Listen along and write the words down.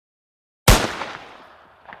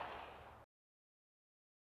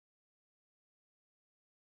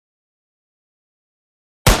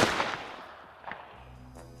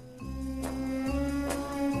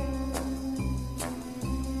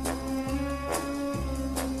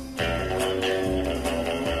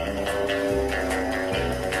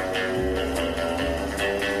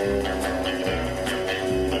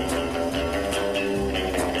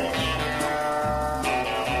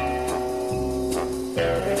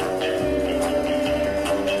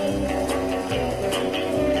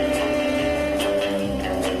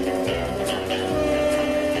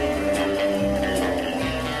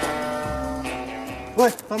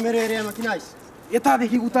त मेरो एरियामा किन आइस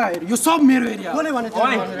यतादेखि उता हेर यो सब मेरो एरिया कोले भने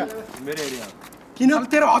मेरो एरिया किन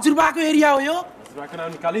तेरो हजुरबाको एरिया हो यो हजुरबाको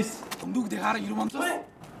नाम कालिस बन्दुक देखाएर हिरो भन्छस्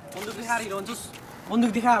बन्दुक देखाएर हिरो भन्छस्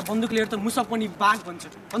बन्दुक देखा बन्दुक लिएर त मुसक पनि बाघ भन्छ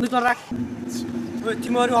बन्दुक राख ओए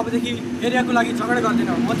तिमीहरू अबदेखि एरियाको लागि झगडा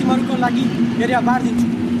गर्दैनौ म तिमीहरूको लागि एरिया बाँडिदिन्छु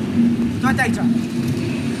कहाँ चाहिन्छ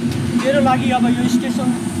तेरो लागि अब यो स्टेसन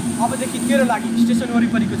अबदेखि तेरो लागि स्टेसन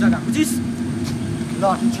वरिपरिको जग्गा बुझिस्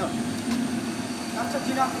ल ठिक छ अच्छा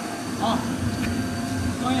जिना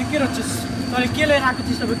तैँले के रच्छस् तैँले के लिएर आएको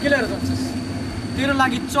थिइस् अब के लिएर जान्छस् तेरो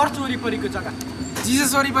लागि चर्च वरिपरिको जग्गा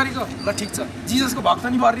जिजस वरिपरिको ल ठिक छ जिजसको भक्त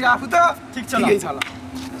नि भरि आफू त ठिक छ ठिकै छ ल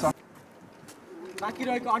बाँकी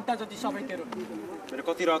रहेको अड्डा जति सबै तेरो मेरो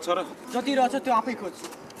कति रहेछ र जति रहेछ त्यो आफै खोज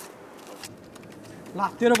ल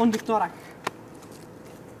तेरो बन्दुक तँ राख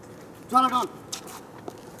चल डन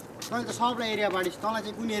तैँले त सबलाई एरिया बाँडिस् तँलाई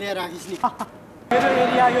चाहिँ कुन एरिया राखिस् नि मेरो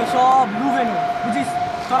एरिया यो सब लुभेन हो बुझिस्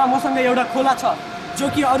तर मसँग एउटा खोला छ जो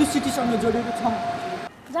कि अरू सिटीसँग जोडिएको छ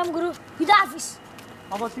जाम गुरु बिदा अफिस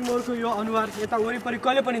अब तिमीहरूको यो अनुहार यता वरिपरि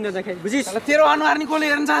कहिले पनि नदेखाइ बुझिस् तेरो अनुहार नि कसले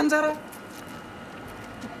हेर्न चाहन्छ र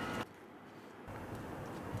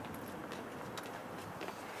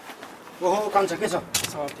ओहो कान्छ के छ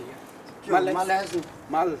माल ल्याएस् नि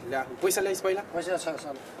माल ल्या पैसा ल्याइस् पहिला पैसा छ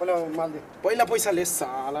पहिला माल दे पहिला पैसा ल्याइस्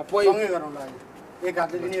साला सँगै गरौँ ल एक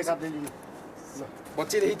हातले लिने एक हातले लिने ल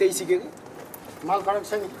बच्चैदेखि त्यही सिकेको माल कडक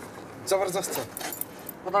छ नि जबरजस्त छ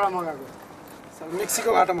कताबाट मगाएको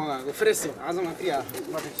मेक्सिकोबाट मगाएको फ्रेस हो आज मात्रै आयो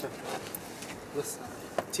ल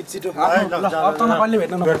ठिक छ छिटो ल अर्थ नेपालले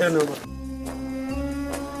भेट्न भेट्दैन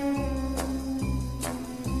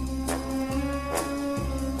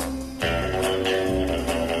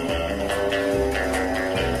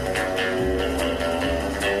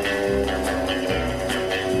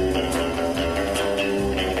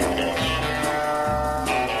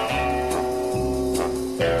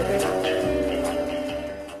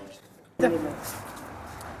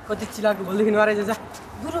कति चिलाएको भोलिदेखि नआएर जा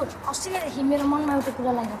गुरु अस्तिदेखि मेरो मनमा एउटा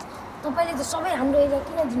कुरा लाग्यो तपाईँले त सबै हाम्रो एरिया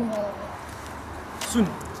किन दिनुभयो सुन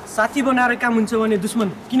साथी बनाएर काम हुन्छ भने दुश्मन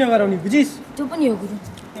किन गराउने बुझिस् त्यो पनि हो गुरु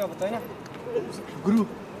अब त होइन गुरु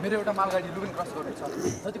मेरो एउटा मालगाडी लुबिन क्रस गर्नु छ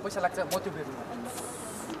जति पैसा लाग्छ म त्यो बेर्नु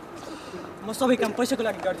म सबै काम पैसाको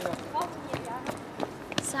लागि गर्दिनँ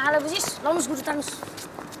साला बुझिस् लाउनुहोस् गुरु तान्नुहोस्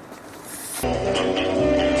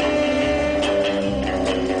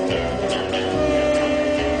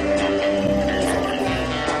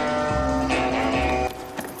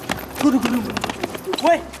गुरु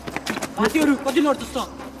ओए हात्तीहरू कति लड्छस्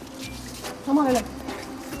त मलाई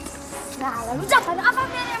साला लु जा अब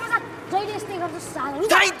मेरो एरियामा जा जहिले यस्तै गर्छस् साला लु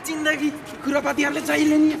जाइ जिन्दगी खुरापातीहरूले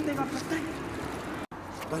चाहिने नि यस्तै गर्छ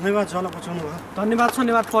धन्यवाद जला पछाउनु भयो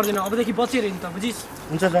धन्यवाद पर्दैन अबदेखि बचेर हिँड्नु त बुझिस्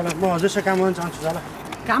हुन्छ जला म हजुरसँग काम गर्न चाहन्छु जला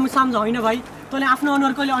काम साम्झ होइन भाइ तैँले आफ्नो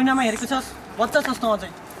अनुहार कहिले ऐनामा हेरेको छस् बच्चा छस् त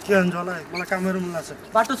अझै के हुन्छ होला मलाई काम गर्नु मन लाग्छ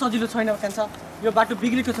बाटो सजिलो छैन कान्छ यो बाटो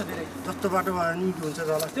बिग्रेको छ धेरै जस्तो बाटो भयो नि के हुन्छ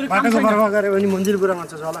जला तेरो काम बाटोको छैन। बर्बाद गऱ्यो भने मन्जिल पुरा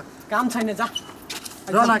मान्छ जला काम छैन जा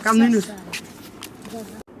जला काम दिनुहोस्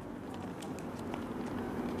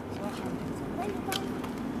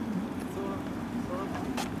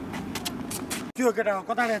के हो केटा हो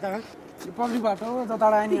कताबाट यता यो पब्लिकबाट हो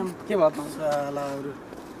जताबाट आयो नि के भयो त सालाहरू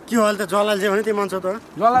के हो अहिले त जलाले चाहिँ भने त्यो मान्छ त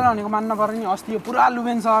जलालाई भनेको मान्न पर्ने नि अस्ति यो पुरा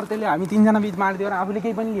लुबेन सहर त्यसले हामी तिनजना बिच मारिदियो र आफूले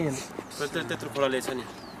केही पनि लिएन त्यत्रो खोला लिएछ नि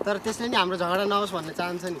तर त्यसले नि हाम्रो झगडा नहोस् भन्ने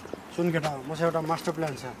चाहन्छ नि सुन केटा हो मसँग एउटा मास्टर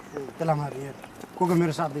प्लान छ त्यसलाई मार्ने को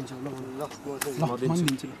मेरो साथ दिन्छ ल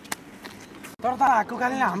दिन्छु तर आएको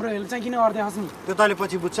कारणले हाम्रो हेल्प चाहिँ किन गर्दै नि त्यो तैँले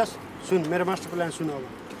पछि बुझ्छस् सुन मेरो मास्टर प्लान सुन अब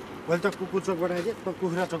भोलि त कुकुर चोकबाट आइदिए त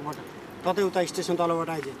कुखुरा चोकबाट ततै उता स्टेसन तलबाट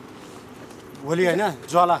आइदिए भोलि होइन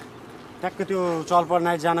ज्वाला ट्याक्क त्यो चहलपहल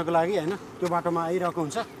नाइट जानको लागि होइन त्यो बाटोमा आइरहेको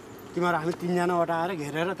हुन्छ तिमीहरू हामी तिनजनाबाट आएर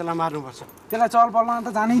घेरेर त्यसलाई मार्नुपर्छ त्यसलाई चहलपहलमा त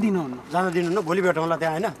जानै दिनुहुन्न जान दिनुहुन्न भोलि भेटौँ ल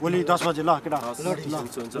त्यहाँ होइन भोलि 10 बजे ल केटा ल ठिक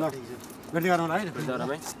छ ल ठिक छ भेट्दै गरौँ ल है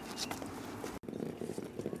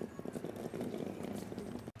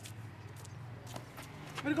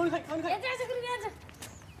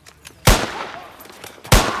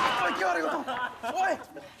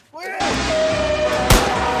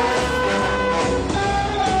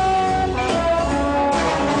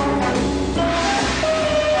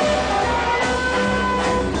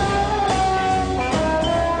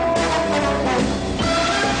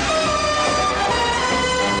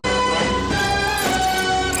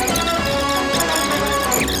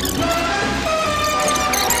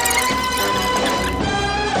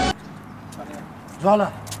ज्वाला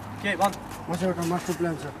के भन् मसँग एउटा मास्टर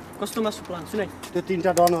प्लान छ कस्तो मास्टर प्लान सुनाइ त्यो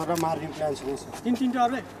 3टा डनहरूलाई मार्ने प्लान छ मसँग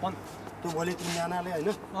तिनवटाहरूले भन् त्यो भोलि तिनजनाले होइन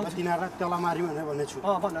म तिनीहरूलाई तल मार्यो भनेर भन्ने छु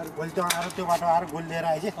भन्नु भोलि त्यो आएर त्यो बाटो आएर गोली लिएर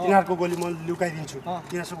आएछ तिनीहरूको गोली म लुकाइदिन्छु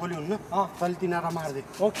तिनीहरूको गोली हुन्न तैँले तिनीहरूलाई मारिदिए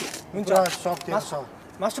ओके हुन्छ सब त्यो छ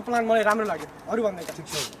मास्टर प्लान मलाई राम्रो लाग्यो अरू भन्दै ठिक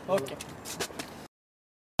छ ओके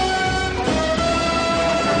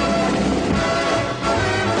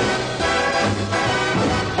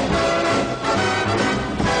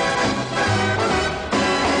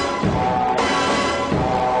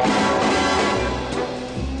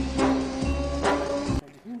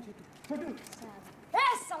ए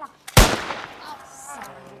साला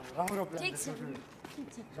राम्रो प्लान ठिक छ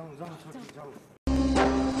जाउँ जाउँ छोटो जाउँ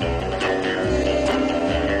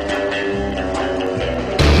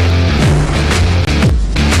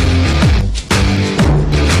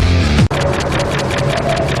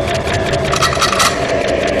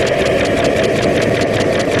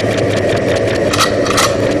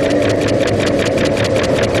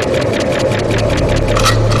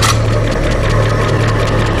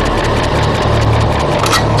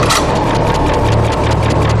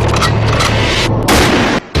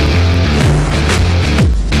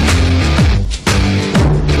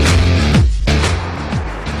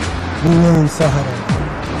सहर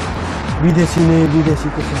विदेशी नै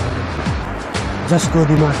विदेशीको सहर जसको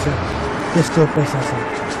दिमाग छ त्यसको पैसा छ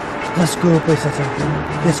जसको पैसा छ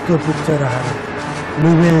त्यसको पुग्छ रहर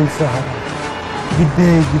लुबेन सहर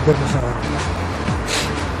गिद्धै गिद्धको सहर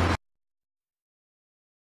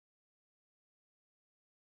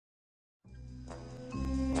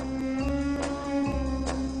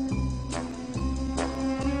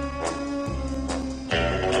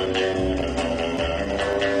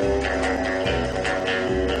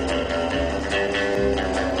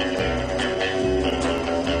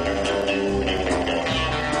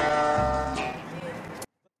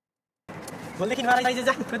भोलिदेखि मलाई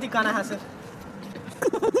जा कति काना हाँस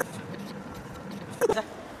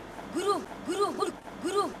गुरु गुरु गुरु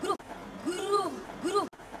गुरु गुरु गुरु गुरु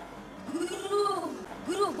गुरु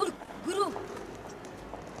गुरु गुरु गुरु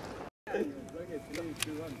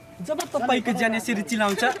जब तपाईँको ज्यान यसरी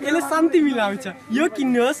चिलाउँछ यसले शान्ति मिलाउँछ यो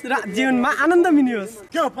किन्नुहोस् र जीवनमा आनन्द मिल्नुहोस्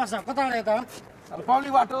के हो पसा कताबाट यता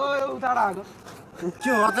पब्लिक बाटो उताबाट आएको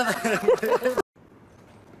के हो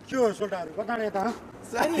के हो सोल्टाहरू कताबाट यता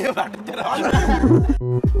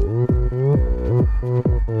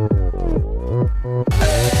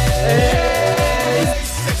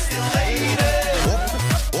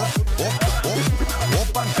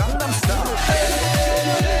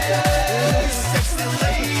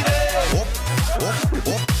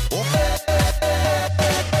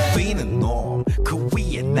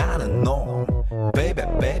Baby,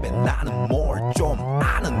 baby, 나는 뭘 좀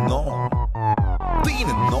아는 놈.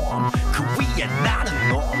 뛰는 놈, 그 위에 나는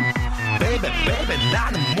놈. Baby, baby,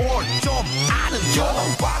 나는 뭘 좀 아는 놈. You know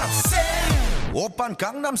what I'm saying? 오빤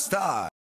강남 스타일.